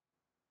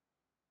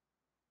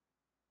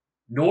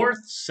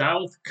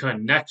North-South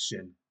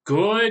Connection.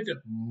 Good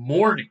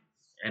morning,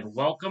 and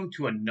welcome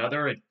to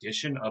another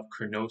edition of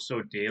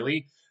ChroNoSo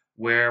Daily,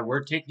 where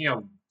we're taking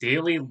a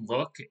daily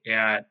look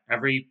at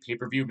every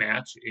pay-per-view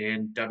match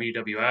in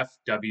WWF,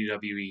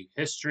 WWE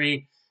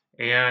history,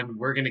 and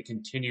we're going to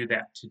continue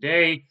that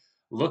today,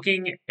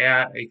 looking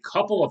at a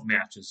couple of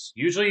matches.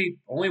 Usually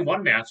only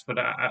one match, but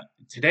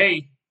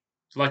today,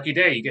 lucky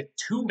day, you get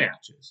two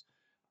matches.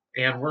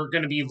 And we're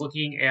going to be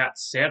looking at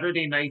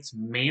Saturday night's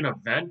main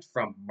event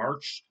from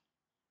March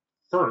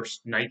 1st,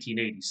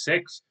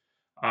 1986.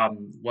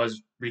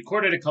 Was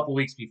recorded a couple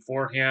weeks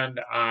beforehand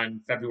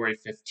on February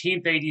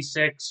 15th,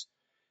 86.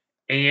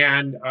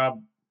 And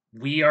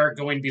we are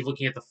going to be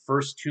looking at the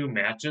first two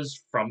matches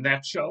from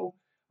that show,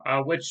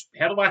 which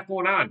had a lot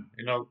going on.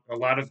 A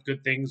lot of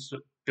good things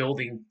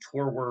building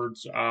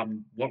towards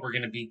what we're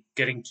going to be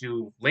getting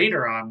to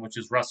later on, which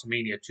is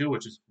WrestleMania II,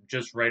 which is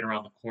just right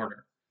around the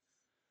corner.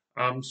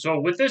 So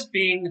with this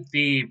being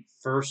the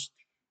first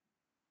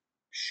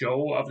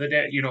show of the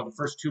day, the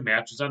first two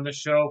matches on the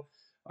show,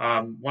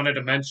 wanted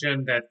to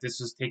mention that this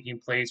is taking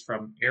place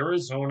from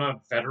Arizona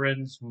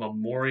Veterans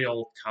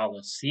Memorial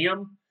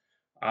Coliseum.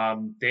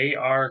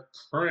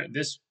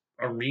 This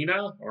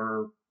arena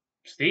or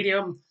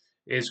stadium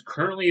is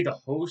currently the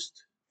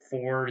host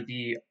for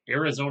the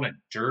Arizona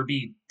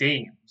Derby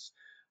Dames,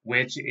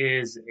 which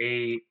is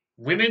a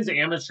women's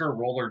amateur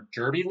roller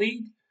derby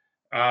league.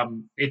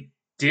 It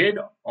did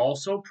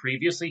also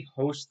previously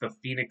host the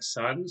Phoenix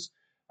Suns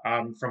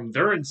from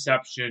their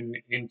inception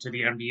into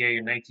the NBA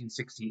in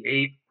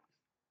 1968,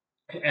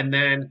 and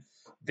then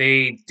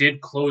they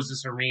did close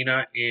this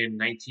arena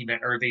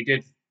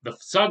the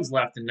Suns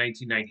left in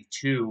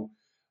 1992,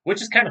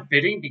 which is kind of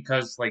fitting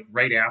because like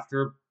right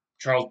after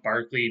Charles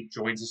Barkley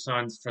joins the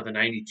Suns for the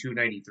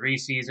 92-93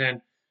 season,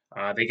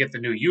 they get the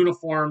new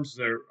uniforms.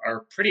 They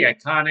are pretty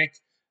iconic.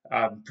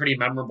 Pretty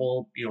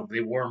memorable. They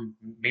wore them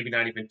maybe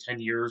not even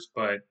 10 years,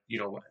 but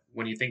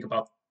when you think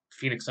about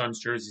Phoenix Suns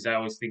jerseys, I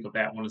always think of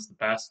that one as the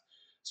best.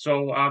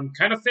 So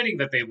kind of fitting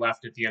that they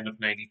left at the end of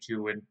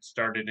 92 and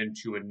started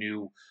into a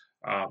new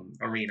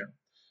arena.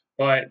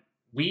 But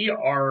we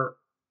are,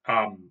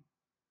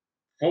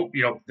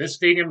 this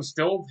stadium is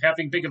still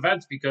having big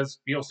events because,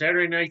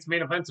 Saturday night's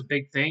main event's a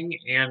big thing,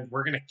 and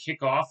we're going to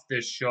kick off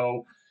this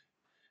show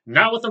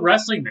not with a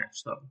wrestling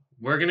match, though.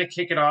 We're going to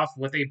kick it off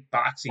with a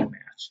boxing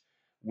match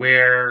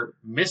where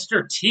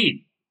Mr.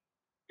 T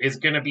is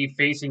going to be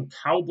facing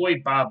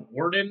Cowboy Bob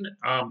Orton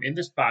in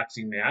this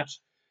boxing match.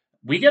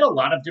 We get a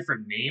lot of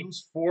different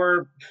names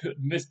for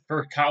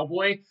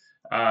Cowboy.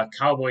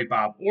 Cowboy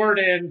Bob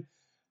Orton,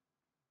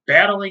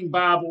 Battling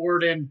Bob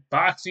Orton,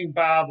 Boxing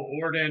Bob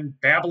Orton,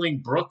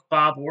 Babbling Brook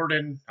Bob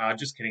Orton.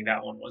 Just kidding,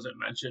 that one wasn't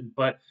mentioned.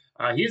 But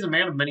he is a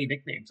man of many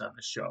nicknames on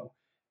the show.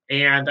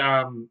 And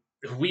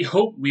we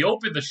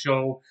open the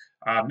show.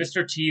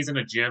 Mr. T is in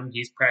a gym.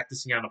 He's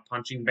practicing on a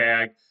punching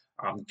bag,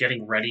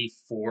 getting ready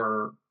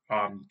for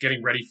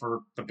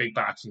the big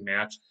boxing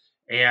match.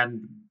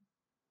 And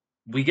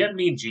we get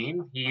Mean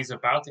Gene. He's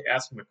about to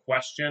ask him a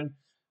question.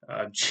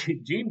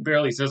 Gene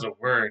barely says a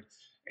word,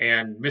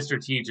 and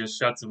Mr. T just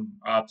shuts him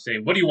up,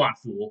 saying, "What do you want,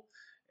 fool?"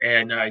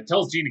 And he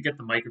tells Gene to get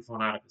the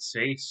microphone out of his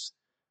face.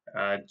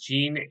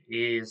 Gene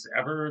is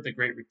ever the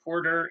great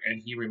reporter, and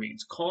he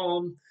remains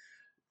calm.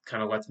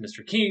 Kind of lets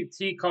Mr.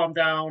 T calm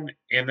down,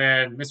 and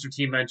then Mr.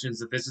 T mentions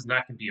that this is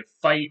not going to be a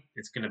fight;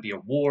 it's going to be a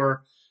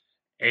war.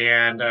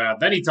 And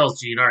then he tells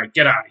Gene, "All right,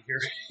 get out of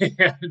here."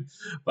 And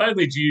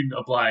finally, Gene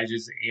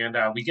obliges, and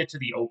we get to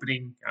the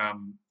opening,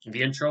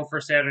 the intro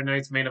for Saturday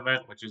night's main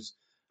event, which is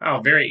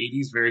very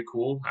 80s, very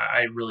cool.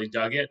 I really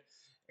dug it.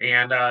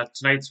 And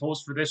tonight's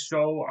hosts for this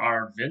show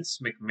are Vince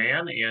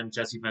McMahon and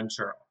Jesse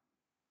Ventura.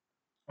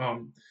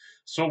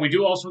 So we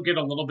do also get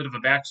a little bit of a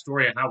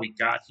backstory on how we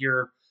got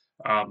here.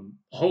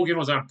 Hogan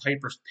was on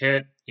Piper's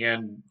Pit,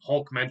 and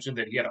Hulk mentioned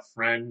that he had a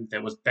friend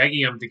that was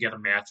begging him to get a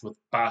match with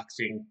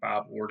boxing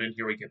Bob Orton.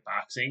 Here we get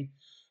boxing.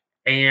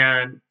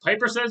 And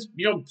Piper says,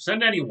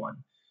 send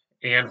anyone.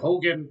 And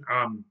Hogan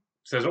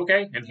says,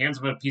 okay, and hands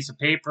him a piece of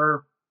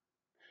paper.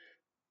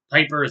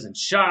 Piper is in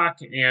shock,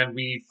 and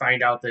we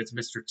find out that it's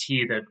Mr.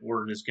 T that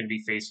Orton is going to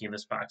be facing in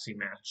this boxing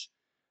match.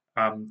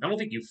 I don't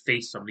think you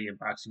face somebody in a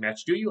boxing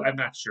match, do you? I'm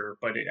not sure,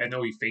 but I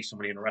know you face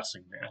somebody in a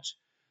wrestling match.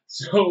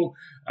 So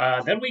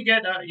then we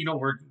get,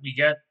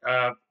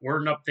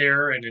 Orton up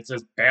there, and it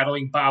says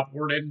Battling Bob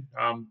Orton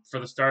for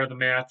the start of the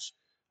match.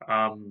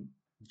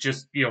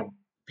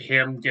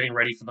 Him getting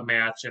ready for the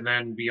match. And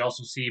then we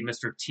also see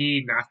Mr.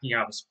 T knocking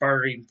out a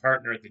sparring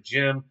partner at the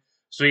gym.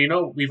 So,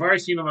 we've already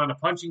seen him on a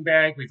punching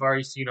bag. We've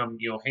already seen him,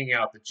 hanging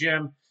out at the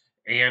gym.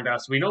 And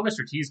so we know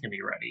Mr. T is going to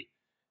be ready.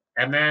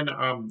 And then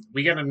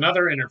we get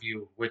another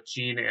interview with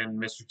Gene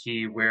and Mr.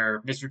 T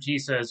where Mr. T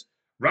says,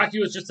 Rocky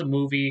was just a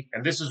movie,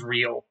 and this is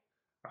real.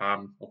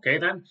 Okay,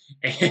 then.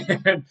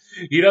 And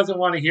he doesn't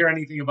want to hear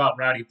anything about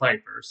Roddy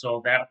Piper,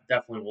 so that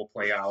definitely will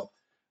play out.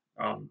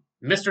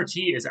 Mr.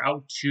 T is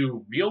out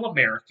to Real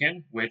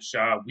American, which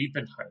they're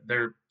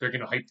going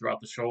to hype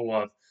throughout the show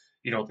of,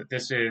 that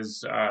this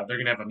is they're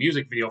going to have a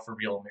music video for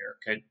Real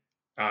American,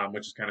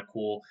 which is kind of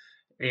cool.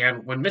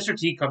 And when Mr.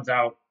 T comes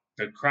out,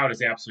 the crowd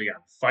is absolutely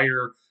on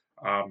fire,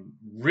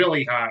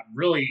 really hot,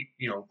 really,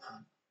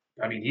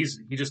 I mean,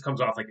 he just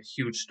comes off like a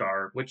huge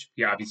star, which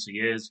he obviously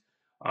is.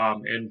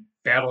 And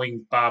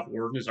battling Bob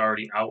Orton is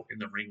already out in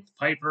the ring with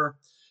Piper.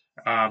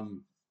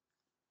 Um,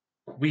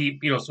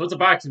 so it's a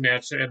boxing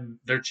match, and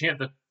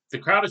the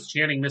crowd is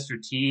chanting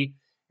Mr. T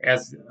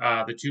as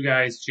the two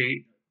guys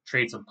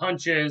trade some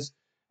punches,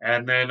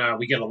 and then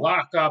we get a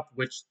lockup,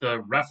 which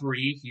the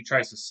referee he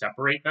tries to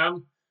separate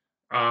them.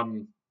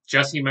 Um,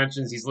 Jesse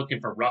mentions he's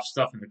looking for rough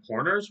stuff in the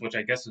corners, which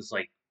I guess is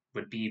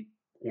would be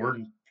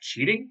Orton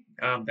cheating.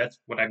 That's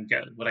what I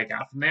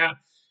got from that.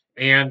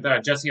 And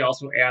Jesse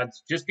also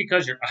adds, just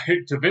because you're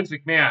to Vince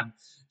McMahon,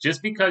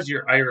 just because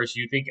you're Irish,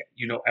 you think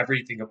you know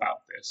everything about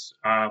this.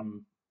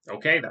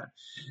 Okay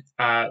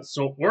then.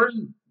 So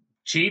Orton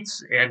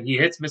cheats and he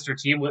hits Mr.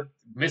 T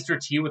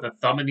with a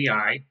thumb in the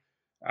eye.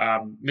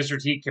 Mr.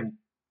 T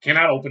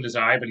cannot open his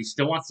eye, but he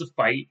still wants to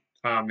fight.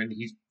 And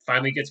he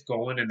finally gets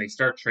going, and they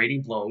start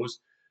trading blows.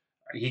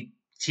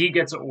 T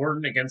gets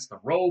Orton against the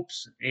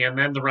ropes, and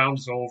then the round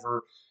is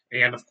over.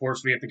 And of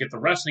course, we have to get the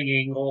wrestling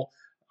angle,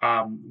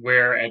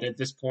 where at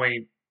this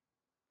point,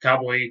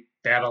 Cowboy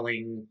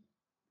battling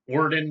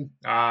Orton,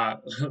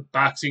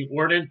 boxing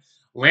Orton,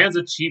 lands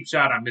a cheap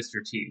shot on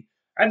Mr. T.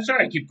 I'm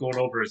sorry I keep going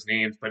over his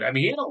names, but I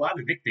mean, he had a lot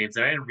of nicknames,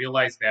 and I didn't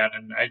realize that,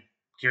 and I'm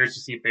curious to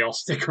see if they all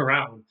stick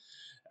around.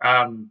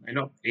 I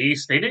know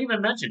Ace, they didn't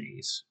even mention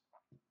Ace.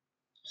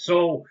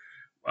 So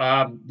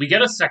we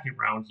get a second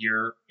round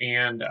here,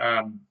 and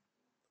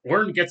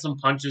Orton gets some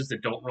punches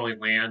that don't really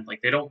land.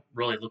 Like, they don't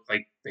really look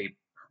like they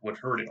would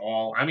hurt at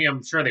all. I mean,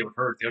 I'm sure they would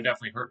hurt. They would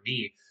definitely hurt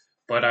me,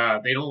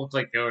 but they don't look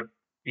like they would.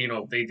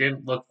 They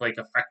didn't look like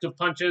effective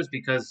punches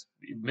because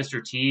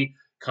Mr. T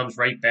comes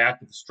right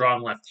back with a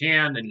strong left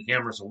hand and he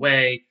hammers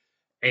away,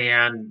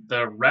 and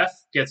the ref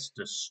gets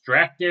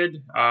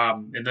distracted.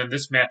 And then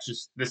this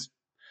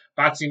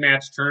boxing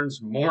match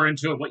turns more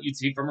into what you'd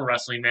see from a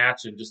wrestling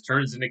match and just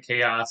turns into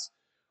chaos.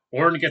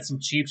 Orton gets some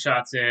cheap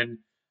shots in.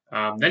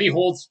 Then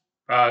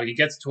he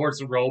gets towards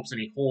the ropes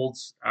and he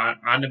holds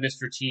onto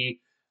Mr.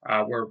 T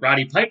where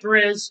Roddy Piper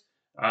is.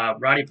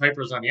 Roddy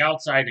Piper is on the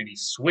outside and he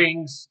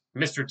swings.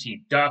 Mr.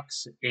 T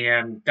ducks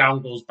and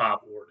down goes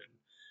Bob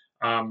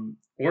Orton.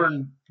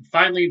 Orton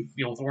finally,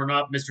 thrown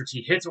up. Mr.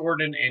 T hits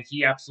Orton and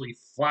he absolutely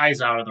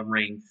flies out of the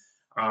ring.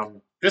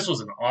 This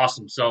was an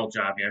awesome sell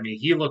job. I mean,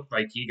 he looked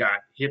like he got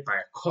hit by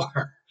a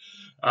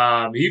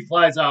car. He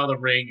flies out of the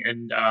ring,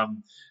 and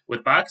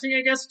with boxing,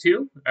 I guess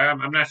too.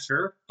 I'm not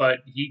sure, but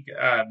he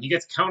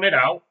gets counted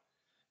out,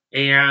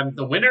 and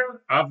the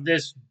winner of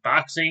this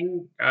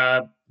boxing,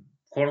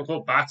 quote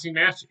unquote, boxing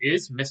match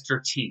is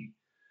Mr. T.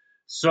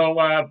 So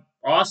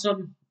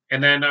awesome,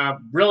 and then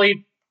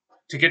really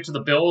to get to the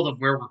build of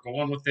where we're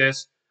going with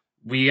this,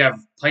 we have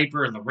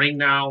Piper in the ring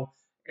now.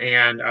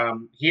 And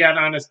he had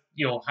on his,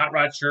 hot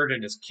rod shirt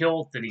and his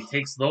kilt, and he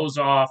takes those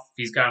off.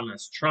 He's got on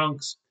his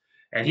trunks,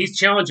 and he's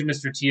challenging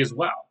Mr. T as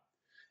well.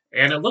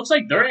 And it looks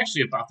like they're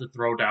actually about to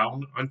throw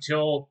down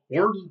until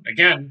Orton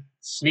again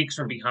sneaks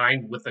from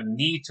behind with a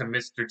knee to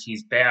Mr.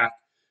 T's back.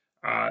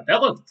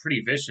 That looked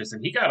pretty vicious,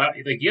 and he got up.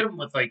 They get him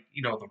with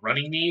the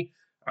running knee,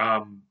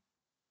 and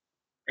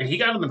he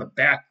got him in the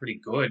back pretty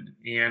good,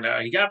 and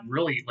he got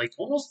really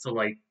almost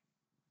to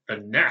the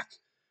neck.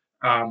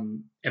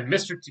 And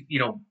Mr. T,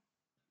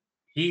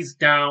 he's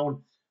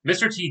down.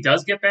 Mr. T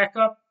does get back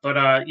up, but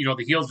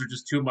the heels are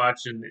just too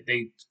much, and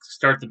they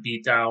start the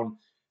beat down.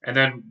 And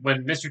then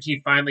when Mr.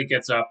 T finally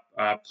gets up,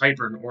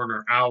 Piper and Orton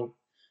are out.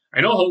 I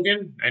know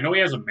Hogan. I know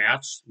he has a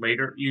match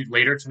later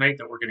tonight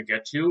that we're going to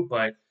get to,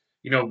 but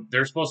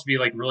they're supposed to be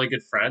really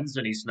good friends,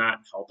 and he's not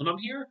helping them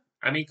here.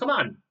 I mean, come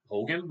on,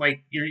 Hogan.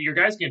 Your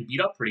guy's getting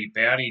beat up pretty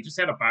bad. And he just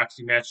had a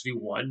boxing match he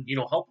won.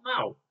 Help him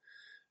out.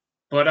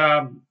 But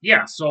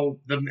yeah. So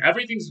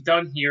everything's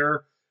done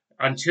here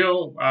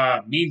until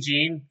Mean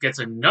Gene gets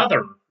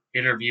another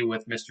interview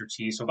with Mr.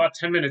 T. So about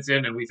 10 minutes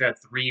in, and we've had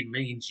 3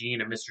 Mean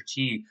Gene and Mr.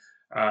 T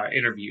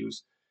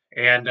interviews.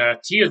 And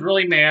T is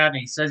really mad, and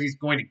he says he's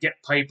going to get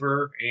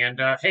Piper. And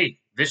hey,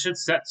 this should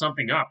set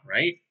something up,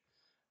 right?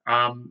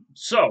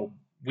 So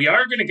we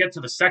are going to get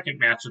to the second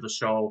match of the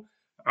show.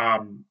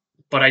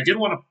 But I did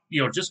want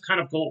to, just kind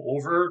of go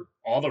over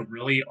all the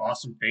really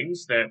awesome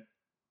things that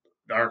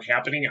are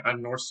happening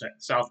on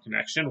North-South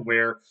Connection,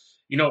 where,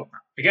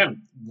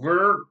 again,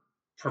 we're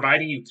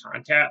providing you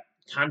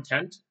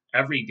content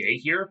every day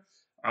here.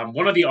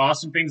 One of the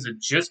awesome things that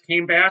just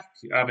came back,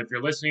 if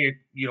you're listening,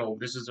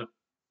 this is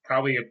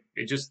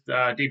it just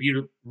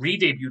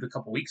re-debuted a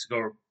couple weeks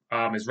ago,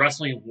 is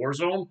Wrestling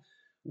Warzone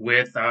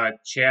with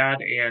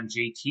Chad and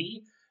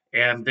JT,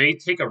 and they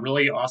take a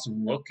really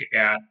awesome look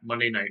at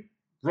Monday Night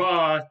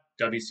Raw,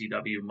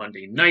 WCW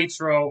Monday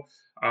Nitro.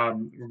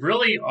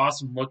 Really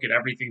awesome look at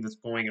everything that's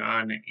going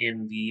on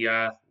in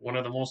the one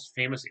of the most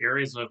famous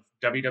areas of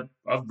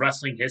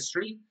wrestling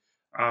history.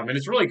 And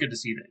it's really good to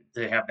see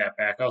to have that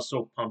back. I was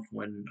so pumped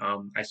when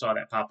I saw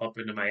that pop up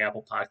into my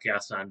Apple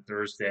Podcasts on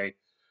Thursday.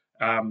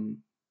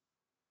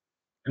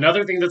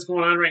 Another thing that's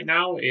going on right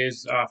now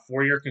is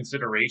for your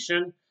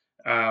consideration.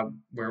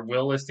 where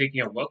Will is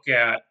taking a look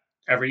at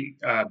every,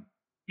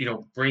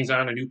 brings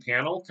on a new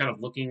panel, kind of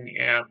looking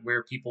at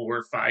where people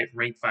were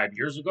ranked 5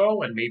 years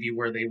ago and maybe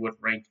where they would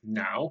rank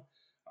now.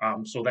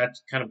 So that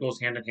kind of goes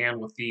hand in hand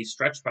with the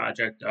stretch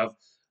project of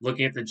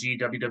looking at the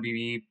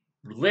GWWE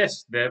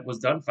list that was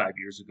done 5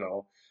 years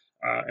ago.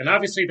 And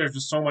obviously, there's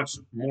just so much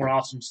more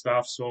awesome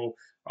stuff. So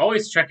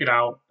always check it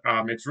out.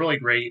 It's really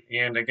great.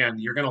 And again,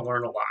 you're going to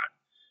learn a lot.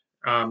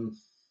 Um,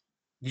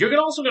 you're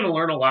also going to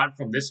learn a lot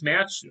from this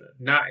match.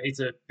 Not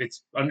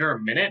it's under a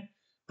minute,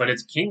 but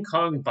it's King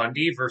Kong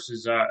Bundy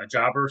versus a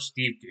jobber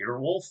Steve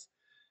Gatorwolf,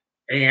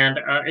 and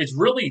it's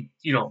really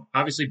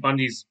obviously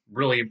Bundy's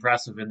really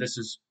impressive, and this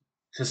is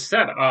to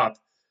set up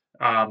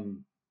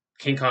um,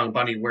 King Kong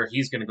Bundy where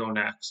he's going to go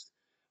next.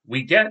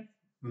 We get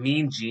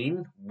Mean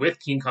Gene with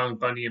King Kong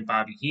Bundy and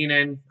Bobby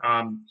Heenan.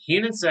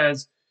 Heenan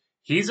says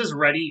he's as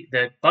ready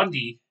that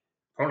Bundy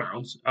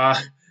pronouns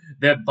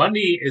that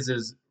Bundy is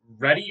as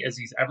ready as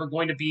he's ever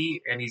going to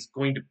be, and he's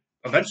going to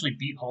eventually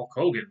beat Hulk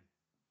Hogan.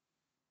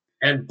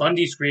 And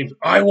Bundy screams,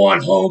 "I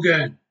want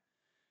Hogan!"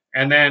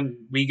 And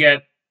then we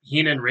get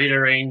Heenan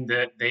reiterating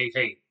that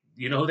hey,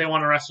 you know who they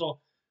want to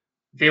wrestle?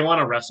 They want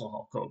to wrestle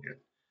Hulk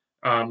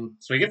Hogan.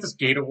 So we get this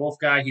Gator Wolf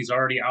guy. He's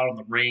already out on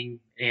the ring,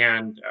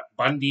 and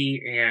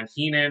Bundy and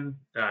Heenan,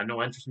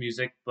 no entrance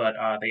music, but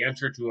they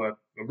enter to a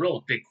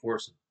real big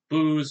course of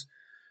booze.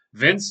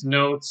 Vince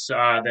notes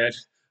that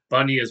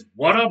Bundy is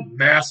what a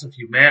mass of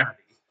humanity,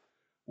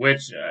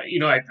 which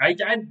I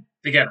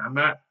again,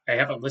 I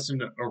haven't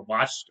listened or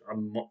watched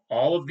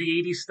all of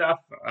the '80s stuff,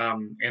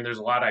 and there's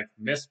a lot I've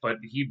missed, but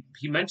he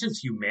mentions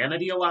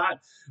humanity a lot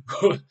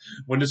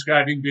when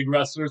describing big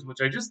wrestlers,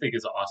 which I just think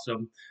is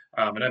awesome.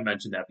 And I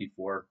mentioned that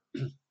before.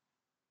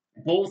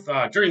 Both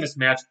during this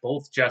match,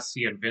 both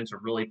Jesse and Vince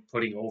are really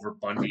putting over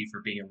Bundy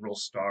for being a real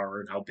star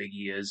and how big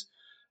he is.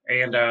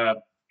 And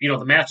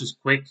the match is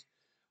quick.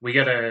 We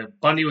get a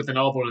Bundy with an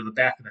elbow to the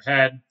back of the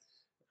head.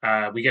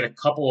 We get a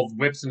couple of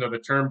whips into the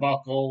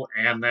turnbuckle,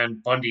 and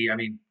then Bundy,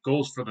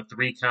 goes for the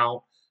 3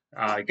 count,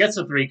 gets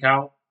a 3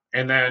 count,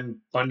 and then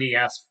Bundy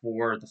asks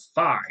for the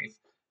 5.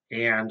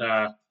 And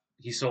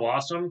he's so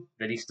awesome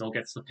that he still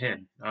gets the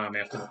pin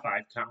after the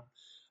 5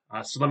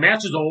 count. So the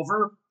match is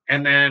over,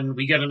 and then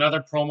we get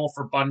another promo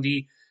for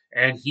Bundy,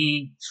 and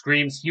he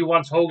screams he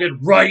wants Hogan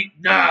right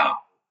now.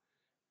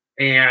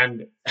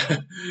 And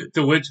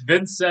to which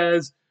Vince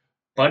says,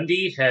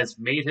 Bundy has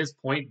made his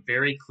point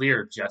very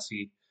clear,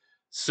 Jesse.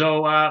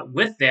 So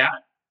with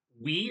that,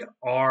 we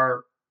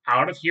are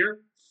out of here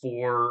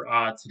for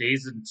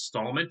today's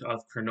installment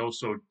of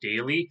ChroNoSo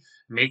Daily.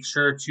 Make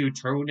sure to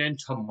tune in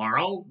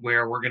tomorrow,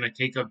 where we're going to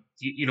take a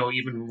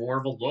even more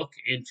of a look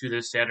into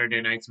this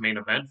Saturday night's main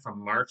event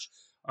from March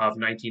of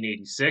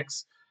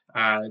 1986.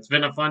 It's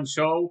been a fun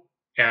show.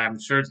 I'm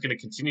sure it's going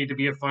to continue to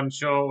be a fun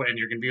show, and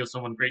you're going to be with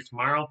someone great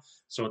tomorrow.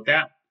 So with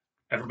that,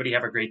 everybody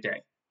have a great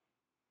day.